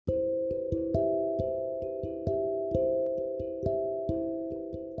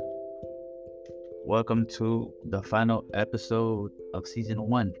Welcome to the final episode of season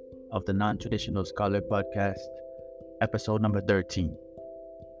 1 of the Non-Traditional Scholar Podcast, episode number 13.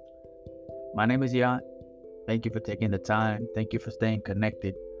 My name is Jan. Thank you for taking the time. Thank you for staying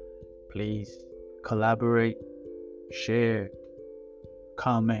connected. Please collaborate, share,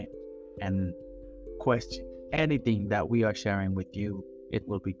 comment, and question anything that we are sharing with you. It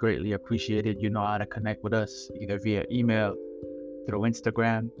will be greatly appreciated. You know how to connect with us either via email, through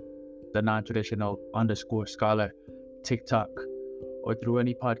Instagram, the non-traditional _scholar, TikTok, or through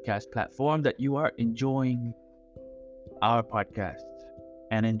any podcast platform that you are enjoying our podcast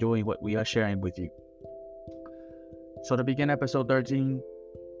and enjoying what we are sharing with you. So to begin episode 13,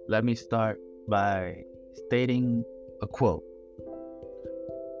 let me start by stating a quote.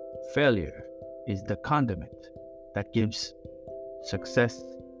 Failure is the condiment that gives success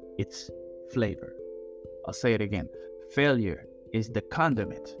its flavor. I'll say it again. Failure is the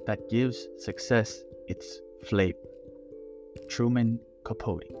condiment that gives success its flavor. Truman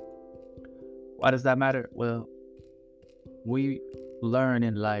Capote. Why does that matter? Well, we learn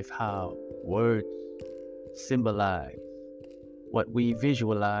in life how words symbolize what we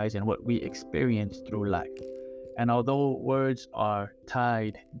visualize and what we experience through life. And although words are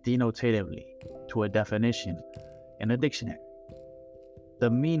tied denotatively to a definition in a dictionary, the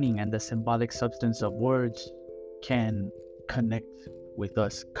meaning and the symbolic substance of words can connect with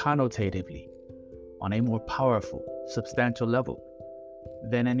us connotatively on a more powerful, substantial level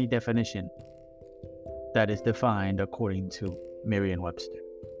than any definition that is defined according to Merriam-Webster.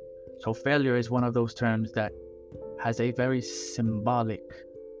 So failure is one of those terms that has a very symbolic,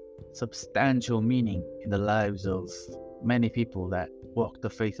 substantial meaning in the lives of many people that walk the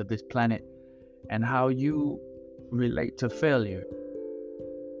face of this planet. And how you relate to failure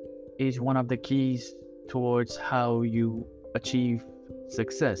is one of the keys towards how you achieve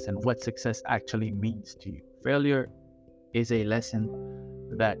success and what success actually means to you. Failure is a lesson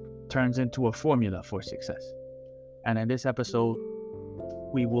that turns into a formula for success. And in this episode,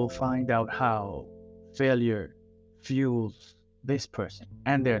 we will find out how failure fuels this person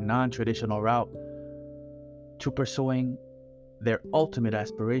and their non-traditional route to pursuing their ultimate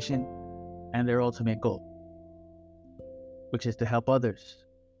aspiration and their ultimate goal, which is to help others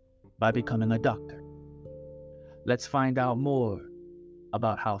by becoming a doctor. Let's find out more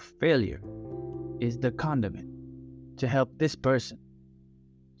about how failure is the condiment to help this person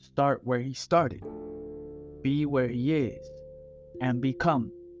start where he started, be where he is, and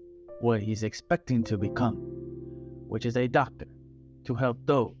become what he's expecting to become, which is a doctor to help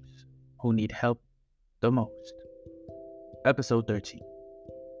those who need help the most. Episode 13.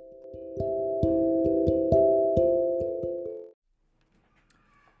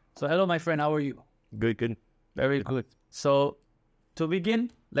 So hello, my friend. How are you? Good. Very good. So to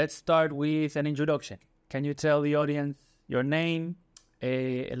begin, let's start with an introduction. Can you tell the audience your name,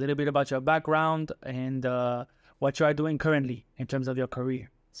 a little bit about your background, and what you are doing currently in terms of your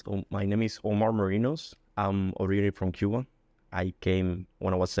career? So my name is Omar Morinos. I'm originally from Cuba. I came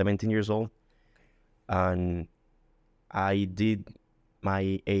when I was 17 years old, and I did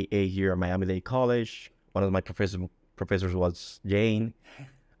my AA here at Miami-Dade College. One of my professors was Jane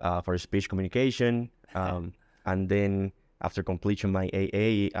for speech communication. And then after completion my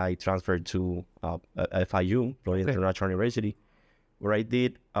AA, I transferred to FIU, Florida International University, where I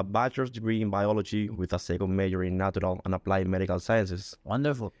did a bachelor's degree in biology with a second major in natural and applied medical sciences.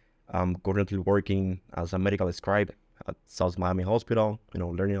 Wonderful. I'm currently working as a medical scribe at South Miami Hospital,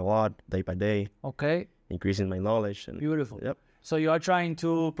 learning a lot day by day. Okay. Increasing my knowledge. Beautiful. Yep. So you are trying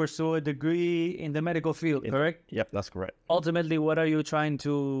to pursue a degree in the medical field, correct? Yep, that's correct. Ultimately, what are you trying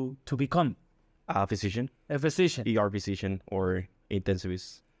to become? A physician. A physician. ER physician or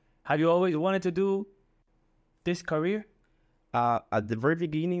intensivist. Have you always wanted to do this career? At the very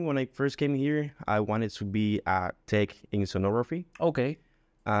beginning, when I first came here, I wanted to be a tech in sonography. Okay.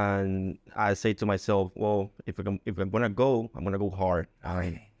 And I say to myself, well, if I'm gonna go, I'm gonna go hard.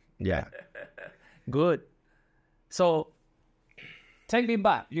 Yeah. Good. So, take me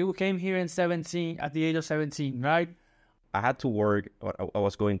back. You came here at the age of 17, right? I had to work. I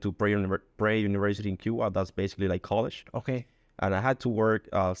was going to pre-university in Cuba. That's basically like college. Okay. And I had to work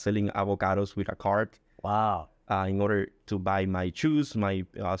selling avocados with a cart. Wow. In order to buy my shoes, my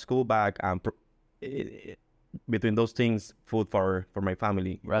school bag, and between those things, food for my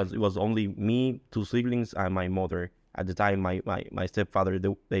family. Right. It was only me, 2 siblings, and my mother. At the time, my stepfather,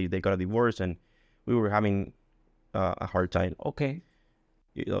 they got a divorce, and we were having a hard time. Okay.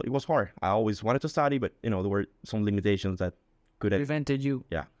 It was hard. I always wanted to study, but there were some limitations that could have prevented you.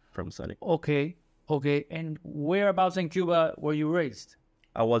 Yeah, from studying. Okay. And whereabouts in Cuba were you raised?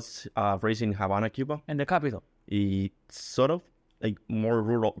 I was raised in Havana, Cuba. In the capital? It's sort of like more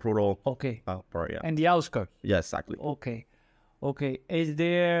rural Okay. part, yeah. And the outskirts? Yeah, exactly. Okay. Okay. Is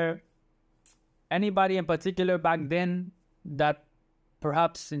there anybody in particular back then that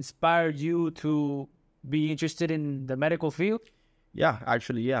perhaps inspired you to be interested in the medical field? Yeah,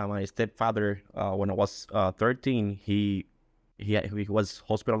 actually, yeah. My stepfather, when I was 13, he was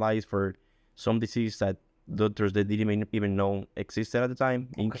hospitalized for some disease that doctors they didn't even know existed at the time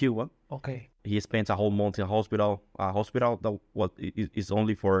in Cuba. Okay. He spent a whole month in a hospital. Hospital that is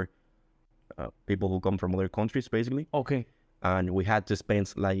only for people who come from other countries, basically. Okay. And we had to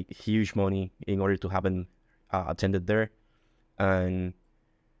spend like huge money in order to have him attended there. And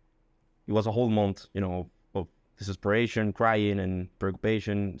it was a whole month, of desperation, crying, and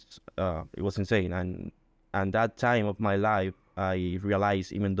preoccupation. It was insane. And that time of my life, I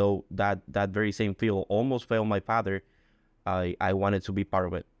realized, even though that very same field almost failed my father, I wanted to be part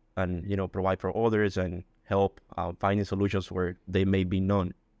of it and provide for others and help finding solutions where they may be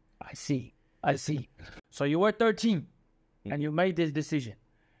none. I see. I see. So you were 13 and you made this decision.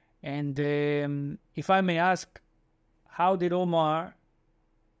 And if I may ask, how did Omar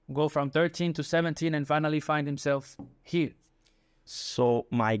go from 13 to 17 and finally find himself here? So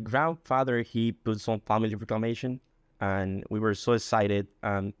my grandfather, he put some family reclamation, and we were so excited.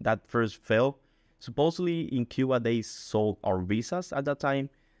 And that first fell. Supposedly in Cuba, they sold our visas at that time.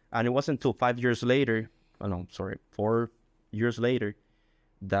 And it wasn't until 5 years later, 4 years later,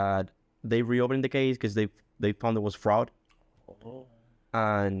 that they reopened the case because they found it was fraud. Oh.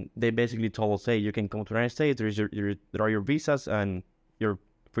 And they basically told us, hey, you can come to the United States. There are your visas, and you're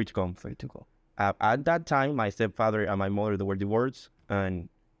free to come. Free to go. At that time, my stepfather and my mother, they were divorced, and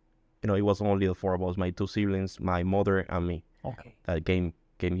it was only the four of us, my two siblings, my mother, and me. Okay. That came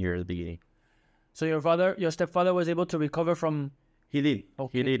here at the beginning. So your stepfather was able to recover from... He did.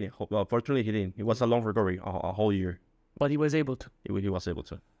 Okay. He did. Well, fortunately, he did. It was a long recovery, a whole year. But he was able to. He was able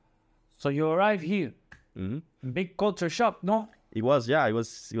to. So you arrived here. Mm-hmm. Big culture shock, no? It was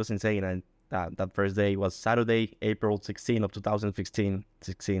insane. And that first day was Saturday, April 16 of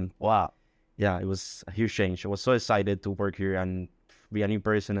 2016. Wow. Yeah, it was a huge change. I was so excited to work here and be a new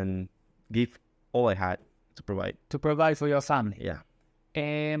person and give all I had to provide. To provide for your family. Yeah.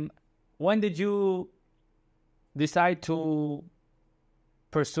 When did you decide to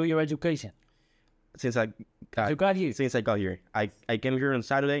pursue your education? Since I got here. Since I got here. I came here on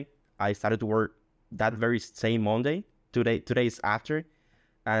Saturday. I started to work that very same Monday, 2 days after.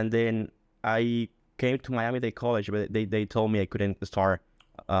 And then I came to Miami-Dade College, but they told me I couldn't start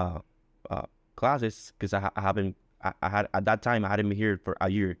classes because I had at that time I hadn't been here for a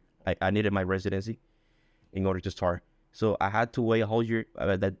year. I needed my residency in order to start, so I had to wait a whole year.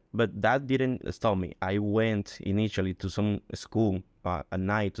 But that didn't stop me. I went initially to some school at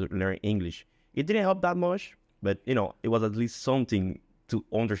night to learn English. It didn't help that much, but it was at least something to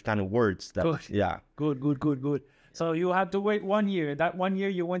understand words. That, Good. Yeah. Good. So you had to wait 1 year. That 1 year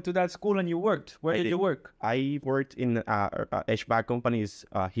you went to that school and you worked. Where did you work? I worked in HVAC companies,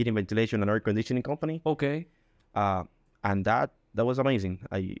 heating, ventilation, and air conditioning company. Okay. And that was amazing.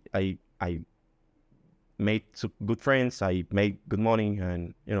 I made some good friends. I made good money,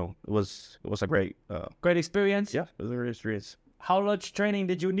 and it was a great great experience. Yeah, it was a great experience. How much training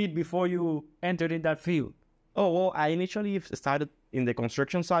did you need before you entered in that field? Oh well, I initially started in the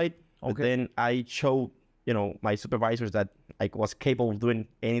construction side, but then I showed my supervisors that I was capable of doing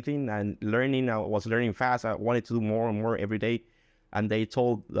anything and learning. I was learning fast. I wanted to do more and more every day. And they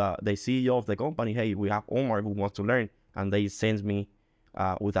told the CEO of the company, hey, we have Omar who wants to learn. And they sent me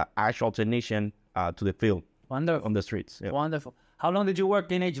with an actual technician to the field. Wonderful. On the streets. Yeah. Wonderful. How long did you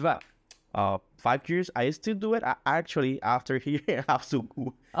work in HVAC? 5 years. I still do it. Actually, after here, I have to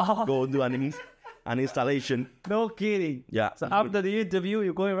go do an installation. No kidding. Yeah. So after the interview,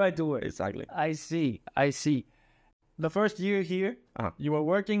 you're going right to work. Exactly. I see. The first year here, you were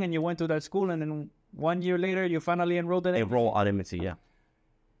working and you went to that school, and then 1 year later, you finally enrolled at MSc, yeah.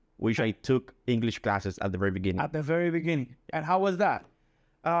 Which I took English classes at the very beginning. At the very beginning. And how was that?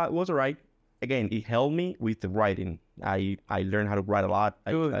 It was all right. Again, it helped me with the writing. I learned how to write a lot.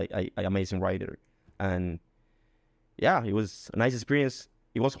 I amazing writer. And yeah, it was a nice experience.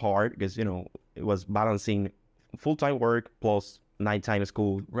 It was hard because, it was balancing full-time work plus nighttime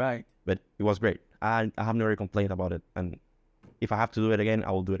school. Right. But it was great. I have never complained about it. And if I have to do it again,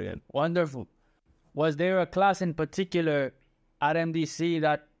 I will do it again. Wonderful. Was there a class in particular at MDC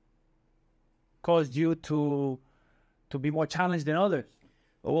that caused you to be more challenged than others?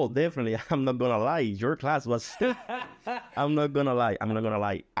 Oh, well, definitely. I'm not going to lie. Your class was... I'm not going to lie.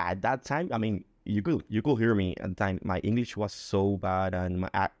 At that time, you could hear me at the time. My English was so bad, and my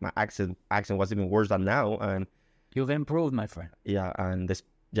accent was even worse than now. And You've improved, my friend. yeah, and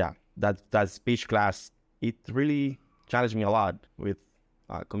that speech class, it really challenged me a lot with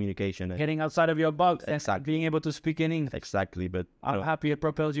communication. Getting outside of your box and Exactly. being able to speak in English. Exactly, but I'm happy it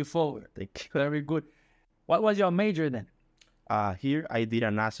propels you forward. think Very good. What was your major then? here I did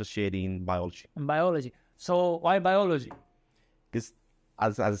an associate in biology. In biology. So why biology? Because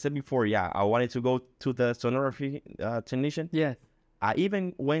as I said before, yeah, I wanted to go to the sonography technician. Yes. I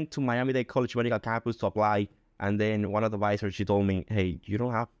even went to Miami-Dade College Medical Campus to apply, and then one of the advisors, she told me, "Hey, you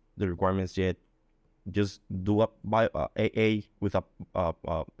don't have the requirements yet. Just do a AA with a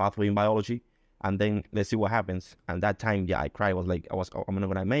pathway in biology, and then let's see what happens." And that time, yeah, I cried. I was like, I'm not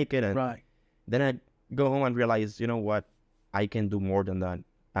gonna make it. And Right. then I go home and realize, you know what, I can do more than that.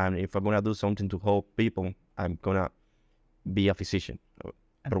 And if I'm gonna do something to help people, I'm gonna be a physician,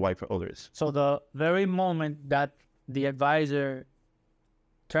 provide for others. So the very moment that the advisor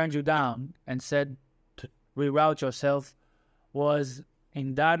turned you down and said to reroute yourself was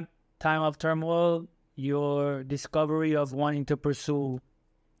in that time of turmoil, your discovery of wanting to pursue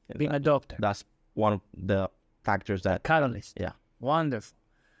being a doctor. That's one of the factors that, Catalyst. yeah. Wonderful.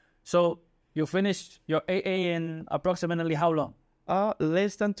 So you finished your AA in approximately how long?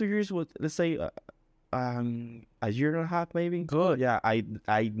 Less than 2 years, let's say a year and a half maybe. Good. Yeah,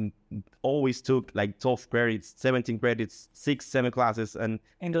 I always took like 12 credits, 17 credits, 6, 7 classes, and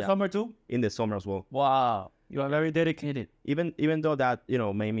In the summer too? in the summer as well. Wow. You are very dedicated. Even though that,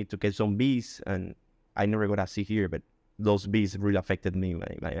 made me to get some B's, and I never got a C here, but those B's really affected me,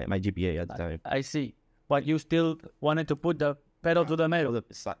 my GPA at the time. I see. But you still wanted to put the pedal to the metal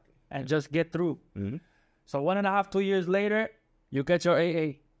Exactly. and just get through. Mm-hmm. So 1.5, 2 years later, you get your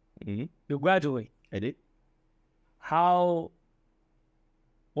AA. Mm-hmm. You graduate. I did. How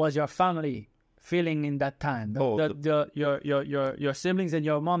was your family feeling in that time? Your siblings and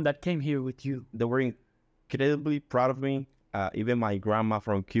your mom that came here with you. They were incredibly proud of me. Even my grandma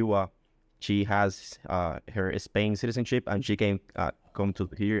from Cuba, she has her Spain citizenship, and she come to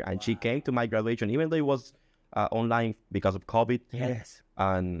here, and she came to my graduation, even though it was online because of COVID. Yes.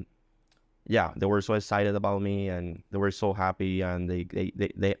 And yeah, they were so excited about me, and they were so happy, and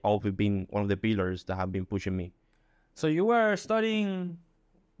they always been one of the pillars that have been pushing me. So you were studying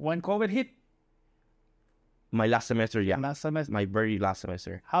when COVID hit? My last semester, yeah. Last semester. My very last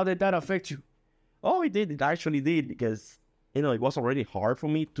semester. How did that affect you? Oh, it did. It actually did, because, it was already hard for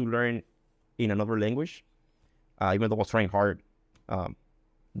me to learn in another language. Even though I was trying hard,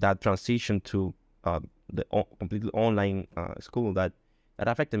 that transition to the completely online school, that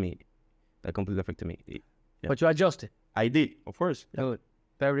affected me. That completely affected me. Yeah. But you adjusted. I did, of course. Good.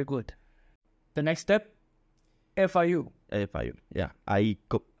 Very good. The next step? FIU. FIU, yeah.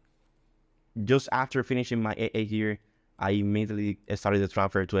 Just after finishing my AA here, I immediately started the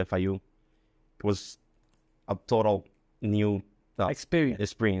transfer to FIU. It was a total new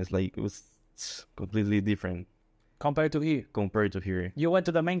experience. Like, it was completely different Compared to here. compared to here. You went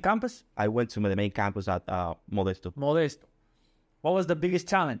to the main campus? I went to the main campus at Modesto. Modesto. What was the biggest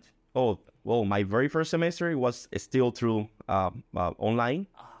challenge? Oh, well, my very first semester was still through online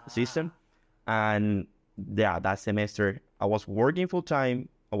system. And yeah, that semester I was working full time.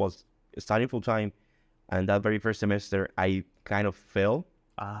 I was studying full time. And that very first semester, I kind of failed.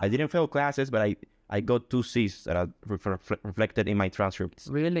 I didn't fail classes, but I got 2 C's that are reflected in my transcripts.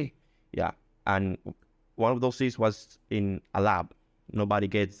 Really? Yeah. And one of those C's was in a lab. Nobody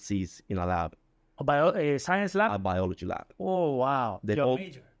gets C's in a lab. A science lab? A biology lab. Oh, wow. Your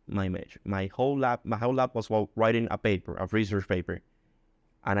major? My major. My whole lab was writing a research paper.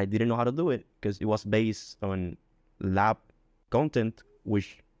 And I didn't know how to do it, because it was based on lab content,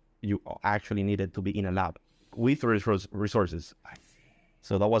 which you actually needed to be in a lab with resources. I see.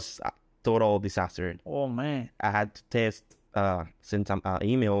 So that was a total disaster. Oh, man. I had to send an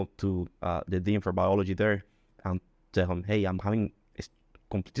email to the dean for biology there, and tell him, hey, I'm having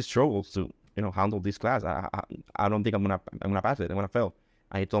complete struggles to handle this class. I don't think I'm gonna pass it. I'm gonna fail.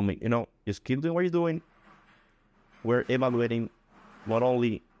 And he told me, just keep doing what you're doing. We're evaluating not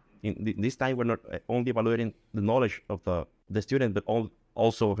only this time, we're not only evaluating the knowledge of the student, but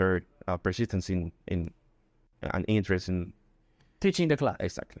also her persistence in an interest in teaching the class.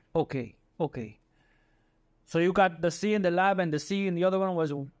 Exactly. Okay. So you got the C in the lab, and the C in the other one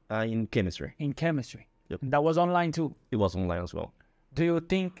was in chemistry. In chemistry. Yep. And that was online too. It was online as well. Do you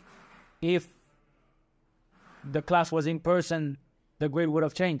think if the class was in person, the grade would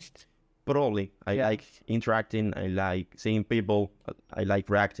have changed? Probably. I like interacting. I like seeing people. I like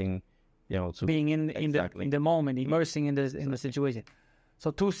reacting. To being in the moment, immersing in the situation. So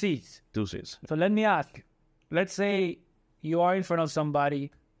 2 C's. 2 C's. So let me ask you, let's say you are in front of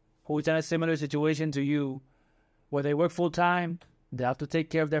somebody who's in a similar situation to you, where they work full-time, they have to take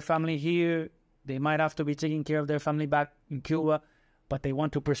care of their family here, they might have to be taking care of their family back in Cuba, but they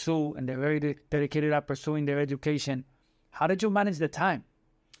want to pursue, and they're very dedicated at pursuing their education. How did you manage the time?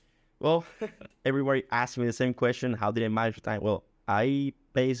 Well, everybody asks me the same question. How did I manage the time? Well, I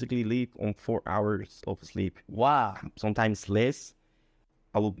basically live on 4 hours of sleep. Wow. Sometimes less.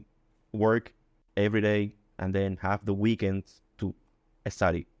 I will work every day and then have the weekends to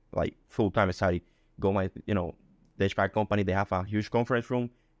study, like full-time study. Go the HVAC company, they have a huge conference room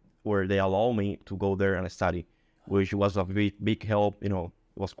where they allow me to go there and study, which was a big help. It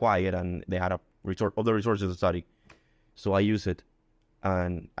was quiet and they had other resources to study. So I use it.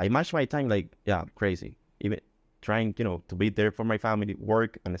 And I manage my time crazy. Even trying, to be there for my family,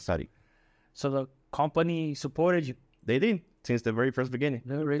 work and study. So the company supported you? They did, since the very first beginning.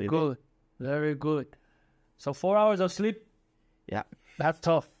 Very good. Very good. So 4 hours of sleep? Yeah. That's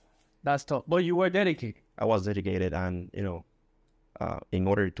tough. But you were dedicated. I was dedicated, and, in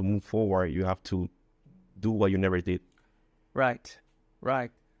order to move forward, you have to do what you never did. Right.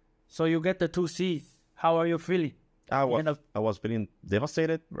 So you get the 2 C's. How are you feeling? I was feeling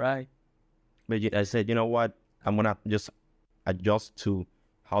devastated. Right. But I said, you know what? I'm going to just adjust to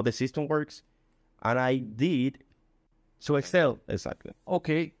how the system works. And I did. So excel. Exactly.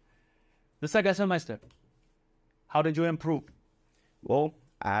 Okay. The second semester, how did you improve? Well,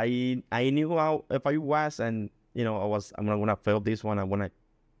 I knew how if I was, and I'm gonna fail this one. I wanna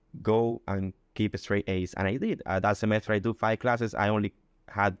go and keep straight A's, and I did. That semester I do 5 classes. I only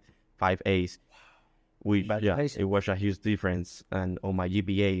had 5 A's. It was a huge difference. And on my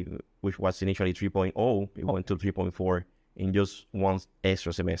GPA, which was initially 3.0, it went to 3.4 in just one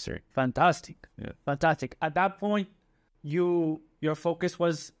extra semester. Fantastic. Yeah. Fantastic. At that point, your focus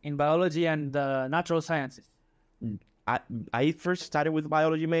was in biology and natural sciences. I first started with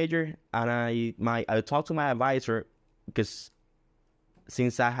biology major, and I talked to my advisor, because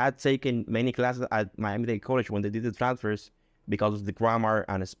since I had taken many classes at Miami-Dade College when they did the transfers, because of the grammar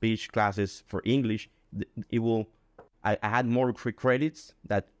and speech classes for English, I had more credits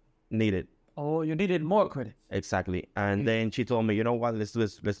that needed. Oh, you needed more credits. Exactly. And then she told me, you know what, let's do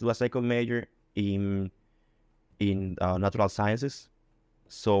a second major in natural sciences,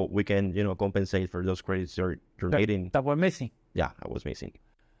 so we can, compensate for those credits you're needing. That were missing. Yeah, I was missing.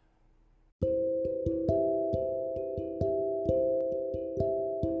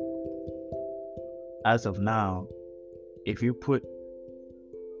 As of now, if you put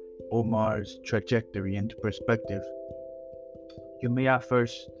Omar's trajectory into perspective, you may at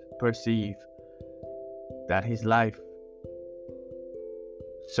first perceive that his life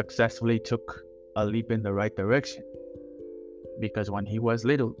successfully took a leap in the right direction, because when he was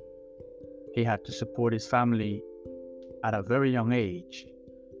little, he had to support his family at a very young age,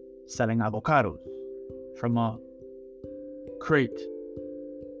 selling avocados from a crate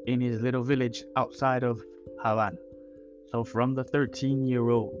in his little village outside of Havana. So from the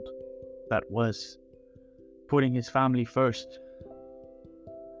 13-year-old that was putting his family first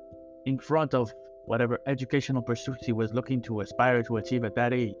in front of whatever educational pursuits he was looking to aspire to achieve at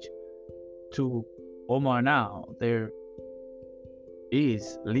that age, to Omar now, there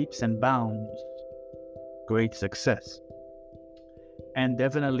is leaps and bounds great success. And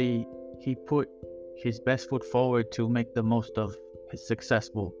definitely he put his best foot forward to make the most of his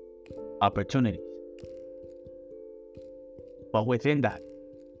successful opportunities. But within that,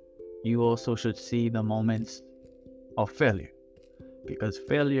 you also should see the moments of failure, because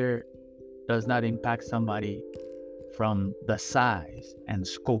failure does not impact somebody from the size and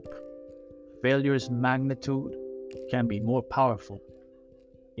scope. Failure's magnitude can be more powerful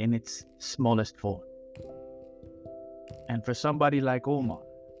in its smallest form. And for somebody like Omar,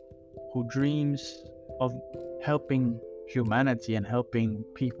 who dreams of helping humanity and helping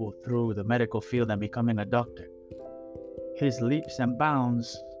people through the medical field and becoming a doctor, his leaps and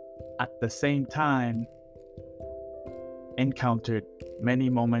bounds at the same time encountered many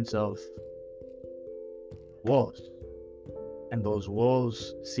moments of walls. And those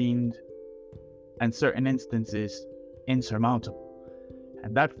walls seemed, in certain instances, insurmountable.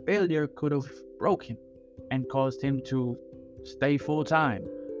 And that failure could have broke him and caused him to stay full-time,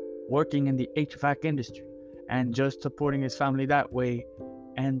 working in the HVAC industry and just supporting his family that way,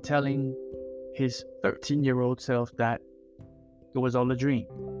 and telling his 13-year-old self that it was all a dream,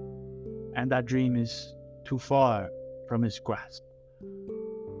 and that dream is too far from his grasp.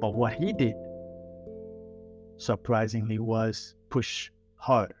 But what he did, surprisingly, was push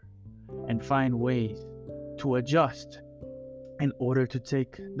harder and find ways to adjust in order to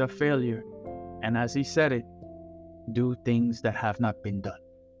take the failure and, as he said it, do things that have not been done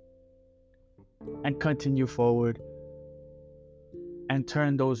and continue forward and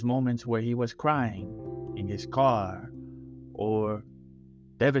turn those moments where he was crying in his car or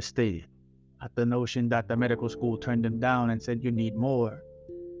devastated at the notion that the medical school turned him down and said, you need more.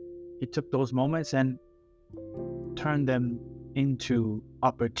 He took those moments and turned them into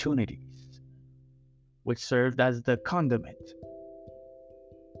opportunities, which served as the condiment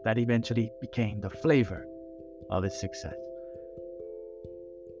that eventually became the flavor of his success.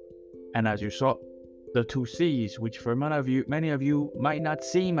 And as you saw, the 2 C's, which for many of you might not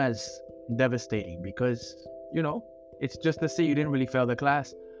seem as devastating because, it's just a C, you didn't really fail the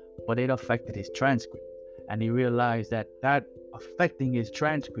class, but it affected his transcript. And he realized that affecting his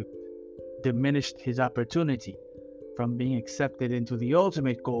transcript diminished his opportunity from being accepted into the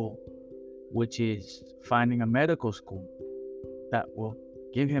ultimate goal, which is finding a medical school that will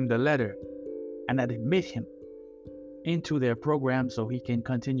give him the letter and admit him into their program so he can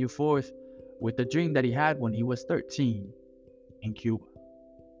continue forth with the dream that he had when he was 13 in Cuba.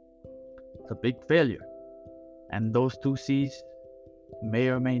 It's a big failure. And those 2 C's may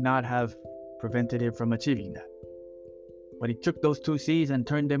or may not have prevented him from achieving that. But he took those 2 C's and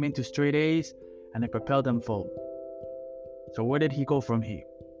turned them into straight A's, and it propelled him forward. So where did he go from here?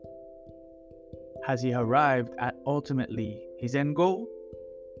 Has he arrived at ultimately his end goal?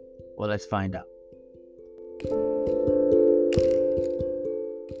 Well, let's find out.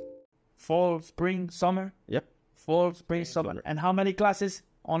 Fall, spring, summer? Yep. Fall, spring, summer. And how many classes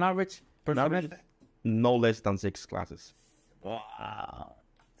on average per semester? No less than 6 classes. Wow.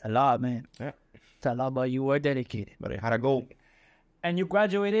 It's a lot, man. Yeah. It's a lot, but you were dedicated. But I had a goal. And you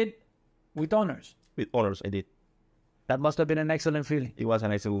graduated with honors. With honors, I did. That must have been an excellent feeling. It was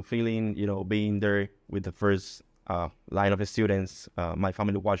an excellent feeling, being there with the first line of students, my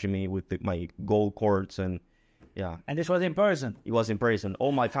family watching me with my gold cords, and yeah. And this was in person. It was in person.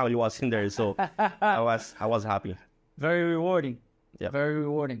 All my family was in there, so I was happy. Very rewarding. Yeah. Very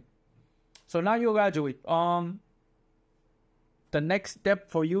rewarding. So now you graduate. The next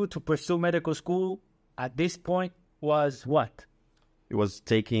step for you to pursue medical school at this point was what? It was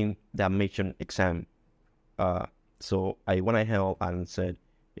taking the admission exam. So I went ahead and said,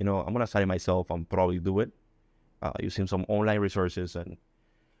 I'm gonna study myself and probably do it using some online resources, and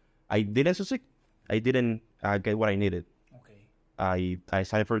I didn't succeed. I didn't get what I needed. Okay. I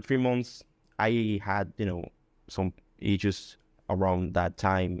studied for 3 months. I had some issues around that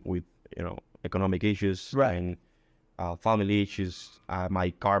time with economic issues, right, and family issues.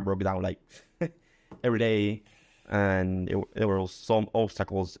 My car broke down like every day, and there were some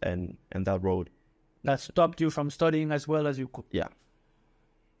obstacles and that road that stopped you from studying as well as you could. Yeah.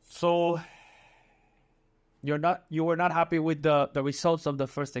 So you were not happy with the results of the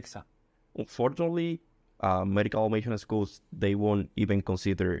first exam. Unfortunately, medical admission schools, they won't even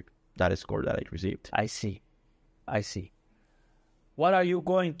consider that score that I received. I see. What are you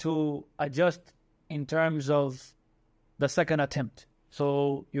going to adjust in terms of the second attempt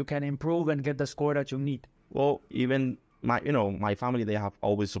so you can improve and get the score that you need? Well, even my family, they have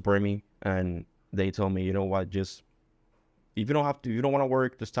always supported me, and they told me, just if you don't want to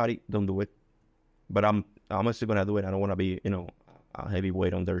work to study, don't do it. But I'm still gonna do it. I don't want to be a heavy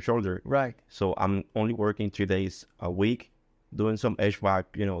weight on their shoulder. Right. So I'm only working 3 days a week, doing some HVAC,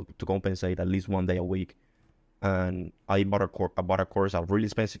 to compensate at least 1 day a week. And I bought a course, a really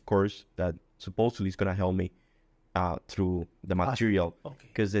expensive course that supposedly is gonna help me through the material. Okay.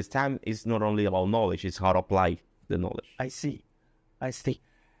 Because this time is not only about knowledge; it's how to apply the knowledge. I see.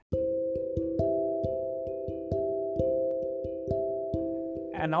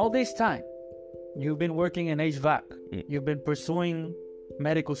 And all this time, you've been working in HVAC. You've been pursuing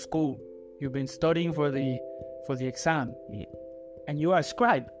medical school. You've been studying for the exam. And you are a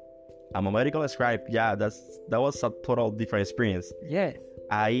scribe. I'm a medical scribe. Yeah, that was a total different experience. Yeah.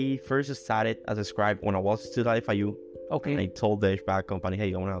 I first started as a scribe when I was still at FIU. Okay. And I told the HVAC company,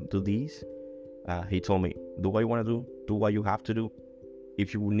 hey, I want to do this. He told me, do what you want to do. Do what you have to do.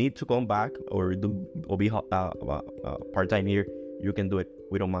 If you need to come back or be part-time here, you can do it.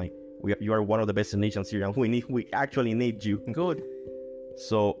 We don't mind. You are one of the best technicians here, and we actually need you. Good.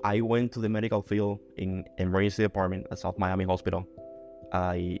 So I went to the medical field in emergency department at South Miami Hospital.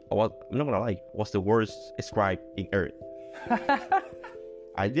 I'm not gonna lie, was the worst scribe in earth.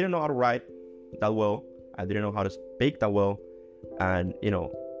 I didn't know how to write that well. I didn't know how to speak that well, and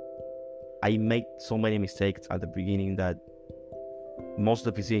I made so many mistakes at the beginning that most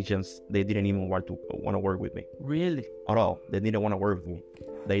of the physicians, they didn't even want to work with me. Really? At all. They didn't want to work with me.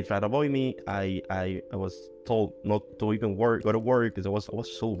 They tried to avoid me. I was told not to even go to work because I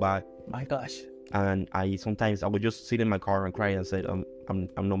was so bad. My gosh. And I would just sit in my car and cry and say, I'm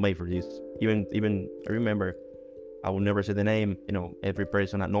not made for this. Even I remember, I will never say the name. Every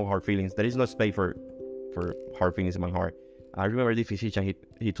person had no hard feelings. There is no space for hard feelings in my heart. I remember the physician.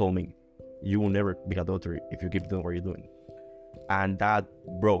 He told me, you will never be a doctor if you keep doing what you're doing. And that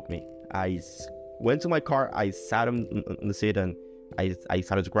broke me. Went to my car. I sat on the seat and I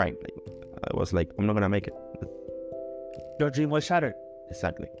started crying. I was like, I'm not gonna make it. Your dream was shattered.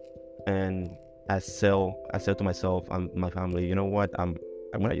 Exactly. And I said to myself and my family, you know what? I'm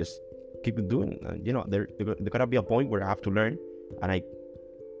gonna just keep it doing. And there gotta be a point where I have to learn. And I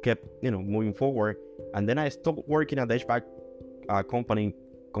kept moving forward. And then I stopped working at the HVAC company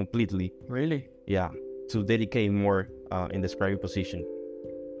completely. Really? Yeah, to dedicate more in the scribing position.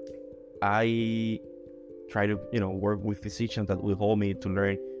 I try to work with physicians that will help me to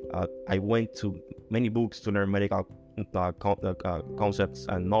learn. I went to many books to learn medical concepts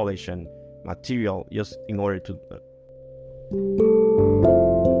and knowledge and material just in order to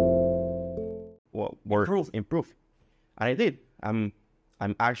improve. And I did. I'm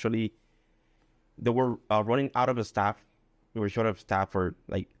actually, they were running out of the staff. We were short of staff for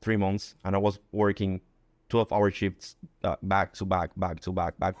like 3 months, and I was working 12-hour shifts back to back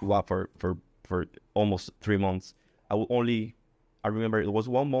for almost 3 months. I remember it was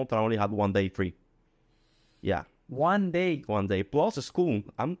 1 month and I only had 1 day free. Yeah. 1 day. 1 day plus school.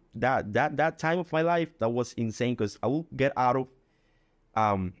 That time of my life, that was insane because I would get out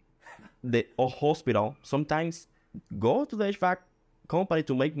of the hospital, sometimes go to the HVAC company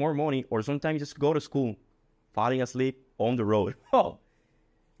to make more money, or sometimes just go to school, falling asleep on the road. Oh,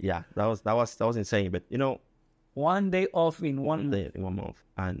 yeah, that was insane. But 1 day off in one day in 1 month,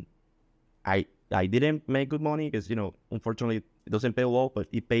 and I didn't make good money because unfortunately it doesn't pay well, but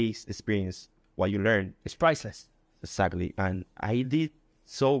it pays experience. What you learn, it's priceless. Exactly. And I did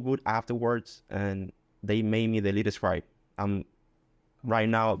so good afterwards, and they made me the lead scribe. I'm right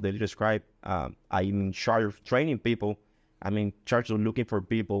now the lead scribe. I'm in charge of training people. I'm in charge of looking for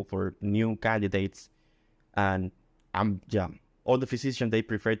people, for new candidates, and all the physicians, they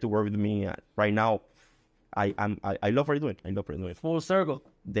prefer to work with me right now. I love what I'm doing. I love what I'm doing. Full circle.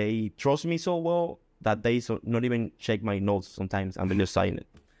 They trust me so well that they not even check my notes sometimes. I'm just signing it.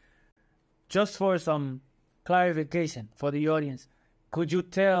 Just for some clarification for the audience, could you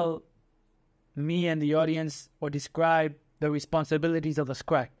tell me and the audience or describe the responsibilities of the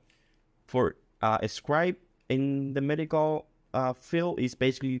scribe? For a scribe in the medical field is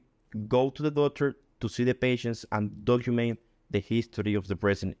basically go to the doctor to see the patients and document the history of the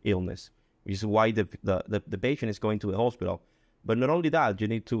present illness, which is why the patient is going to the hospital. But not only that, you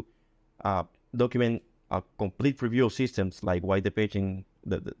need to document a complete review of systems, like why the patient,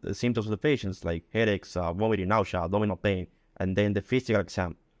 the symptoms of the patients, like headaches, vomiting, nausea, abdominal pain, and then the physical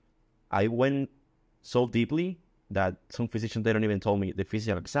exam. I went so deeply that some physicians, they don't even tell me the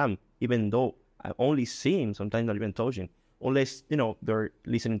physical exam, even though I only see him, sometimes not even touching, unless, they're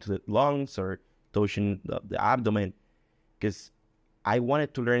listening to the lungs or touching the abdomen, because I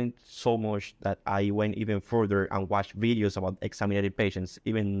wanted to learn so much that I went even further and watched videos about examining patients,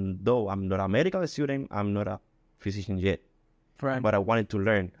 even though I'm not a medical student, I'm not a physician yet. Right. But I wanted to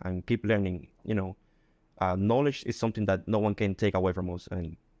learn and keep learning. Knowledge is something that no one can take away from us.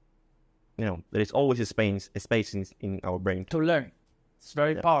 And, there is always a space in our brain. To learn. It's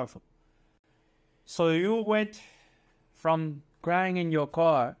very powerful. So you went from crying in your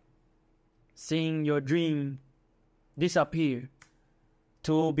car, seeing your dream disappear,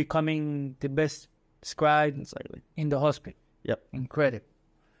 to becoming the best scribe in the hospital. Yep. Incredible.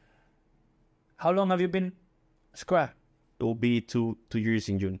 How long have you been scribe? It will be two years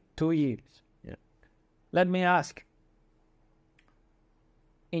in June. 2 years. Yeah. Let me ask,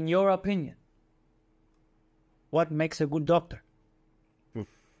 in your opinion, what makes a good doctor?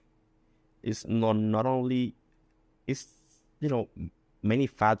 It's not only, it's, many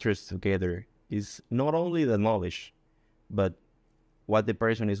factors together. It's not only the knowledge, but what the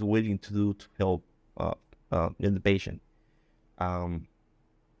person is willing to do to help the patient.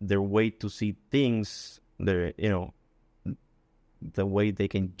 Their way to see things, the way they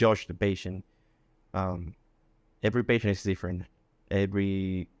can judge the patient. Every patient is different.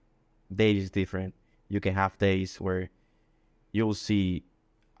 Every day is different. You can have days where you'll see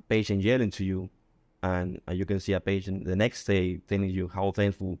a patient yelling to you, and you can see a patient the next day telling you how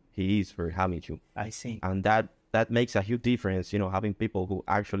thankful he is for having you. I see. And that makes a huge difference, having people who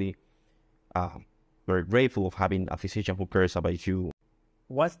actually very grateful of having a physician who cares about you.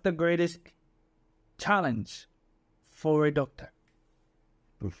 What's the greatest challenge for a doctor?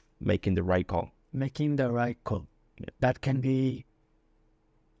 of making the right call. Making the right call. Yeah. That can be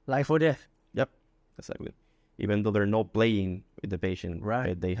life or death. Yep, exactly. Even though they're not playing with the patient,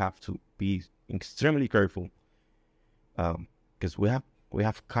 Right. they have to be extremely careful. Because we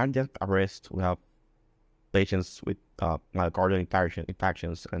have cardiac arrest, we have patients with myocardial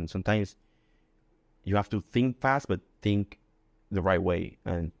infections, and sometimes you have to think fast, but think the right way,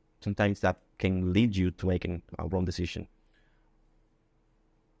 and sometimes that can lead you to making a wrong decision.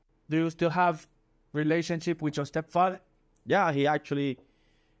 Do you still have relationship with your stepfather? Yeah, he actually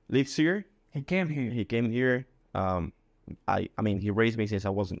lives here. He came here. He came here. I mean, he raised me since I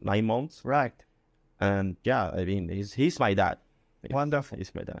was 9 months, Right. and yeah, I mean, he's my dad. Wonderful.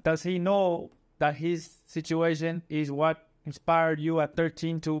 He's my dad. Does he know that his situation is what inspired you at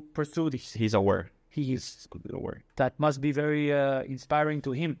 13 to pursue this? He's aware. He is. He's completely aware. That must be very inspiring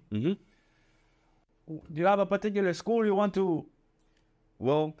to him. Mm-hmm. Do you have a particular school you want to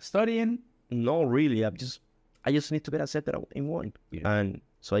Well, study in? no, really. I just need to get accepted in one, and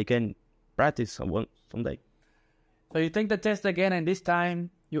so I can practice someday. So you take the test again, and this time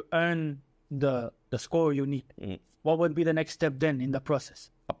you earn the score you need. Mm. What would be the next step then in the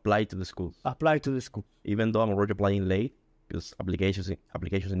process? Apply to the school. Apply to the school. Even though I'm already applying late, because applications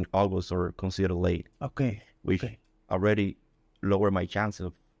in August are considered late, Okay. which Okay. already lower my chance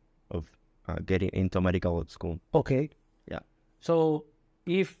of getting into medical school. Okay. Yeah. So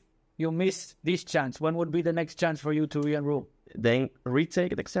if you miss this chance, when would be the next chance for you to re-enroll? Then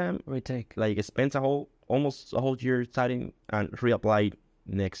retake the exam, Retake. like spend almost a whole year studying and reapply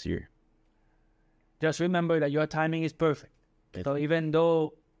next year. Just remember that your timing is perfect. Yes. So even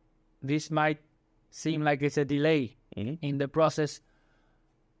though this might seem like it's a delay Mm-hmm. in the process,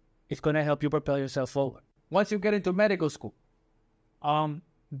 it's going to help you propel yourself forward. Once you get into medical school,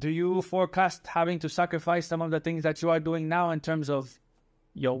 do you forecast having to sacrifice some of the things that you are doing now in terms of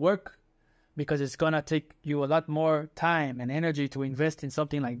your work? Because it's going to take you a lot more time and energy to invest in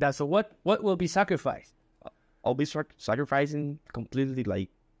something like that. So what will be sacrificed? I'll be sacrificing completely like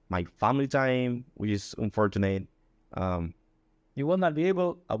my family time, which is unfortunate. You will not be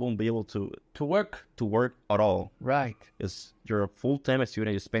able I won't be able to work. work at all. Right, Because you're a full-time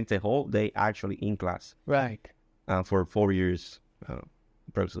student, you spend the whole day actually in class right. for 4 years,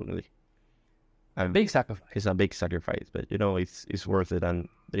 approximately. And Big sacrifice. it's a big sacrifice, but it's worth it, and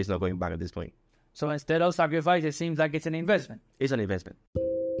there is no going back at this point. So instead of sacrifice, it seems like it's an investment. It's an investment.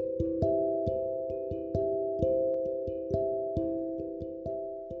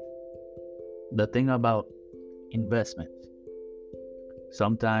 The thing about investments,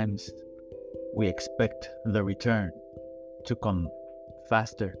 sometimes we expect the return to come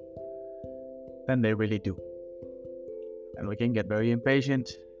faster than they really do. And we can get very impatient,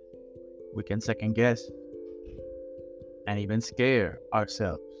 we can second guess, and even scare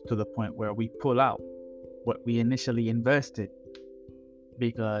ourselves to the point where we pull out what we initially invested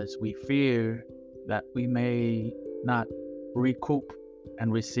because we fear that we may not recoup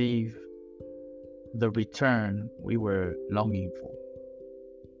and receive the return we were longing for.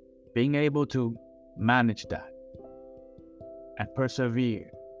 Being able to manage that and persevere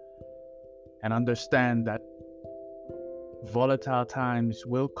and understand that volatile times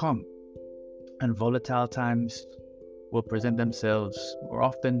will come and volatile times will present themselves more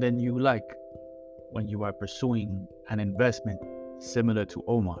often than you like when you are pursuing an investment similar to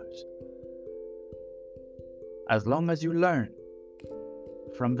Omar's. As long as you learn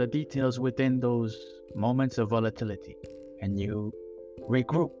from the details within those moments of volatility and you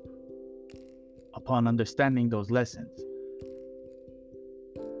regroup upon understanding those lessons,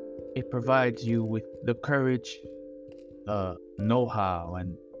 it provides you with the courage, the know-how,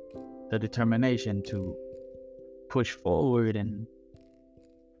 and the determination to push forward and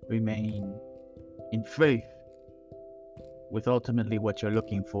remain in faith with ultimately what you're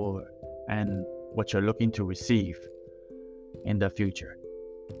looking for and what you're looking to receive in the future.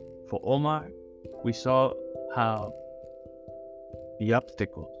 For Omar, we saw how the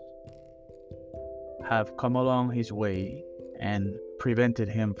obstacles have come along his way and prevented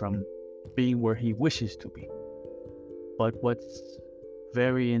him from being where he wishes to be. But what's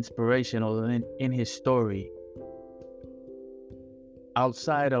very inspirational in his story,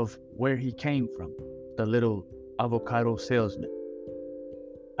 outside of where he came from, the little avocado salesman,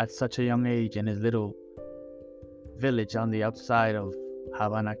 at such a young age in his little village on the outside of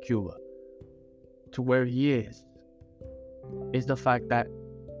Havana, Cuba, to where he is the fact that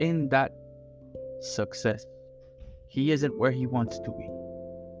in that success, he isn't where he wants to be.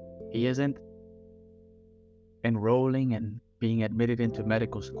 He isn't enrolling and being admitted into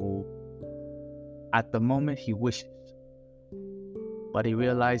medical school at the moment he wishes. but he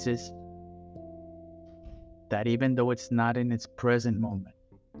realizes that even though it's not in its present moment,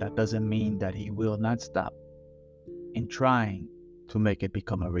 that doesn't mean that he will not stop in trying to make it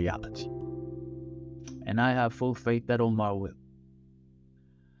become a reality. And I have full faith that Omar will.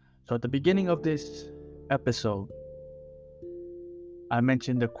 So at the beginning of this episode, I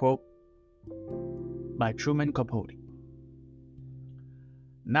mentioned a quote by Truman Capote.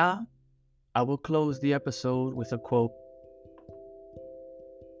 Now, I will close the episode with a quote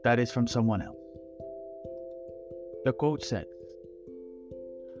that is from someone else. The quote said,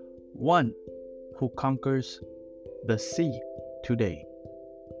 "One who conquers the sea today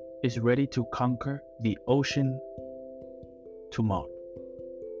is ready to conquer the ocean tomorrow."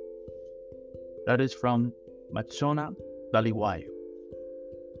 That is from Machona Daliwayo,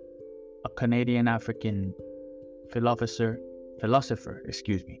 a Canadian African philosopher,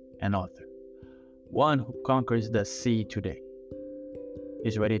 and author. One who conquers the sea today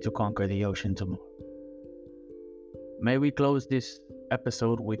is ready to conquer the ocean tomorrow. May we close this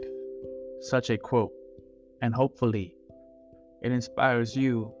episode with such a quote, and hopefully it inspires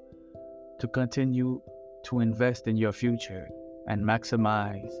you to continue to invest in your future and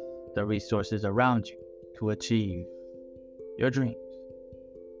maximize the resources around you to achieve your dreams.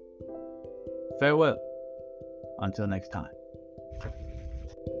 Farewell, until next time.